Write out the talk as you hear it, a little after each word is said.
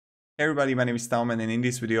Hey everybody, my name is TaoMan, and in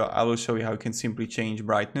this video I will show you how you can simply change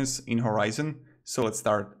brightness in Horizon. So let's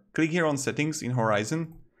start. Click here on settings in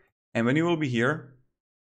Horizon, and when you will be here,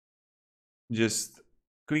 just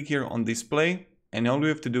click here on display, and all you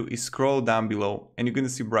have to do is scroll down below and you're going to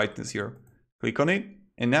see brightness here. Click on it,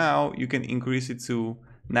 and now you can increase it to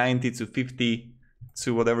 90 to 50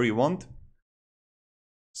 to whatever you want.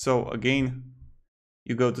 So again,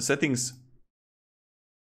 you go to settings,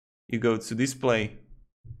 you go to display,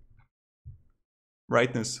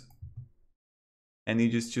 brightness, and you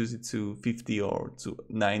just choose it to 50 or to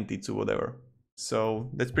 90 to whatever. So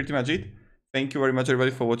that's pretty much it. Thank you very much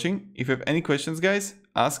everybody for watching. If you have any questions, guys,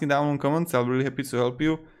 ask it down in comments. I'll be really happy to help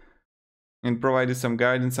you and provide you some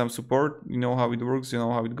guidance, some support. You know how it works, you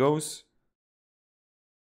know how it goes.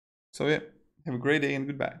 So yeah, have a great day and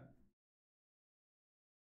goodbye.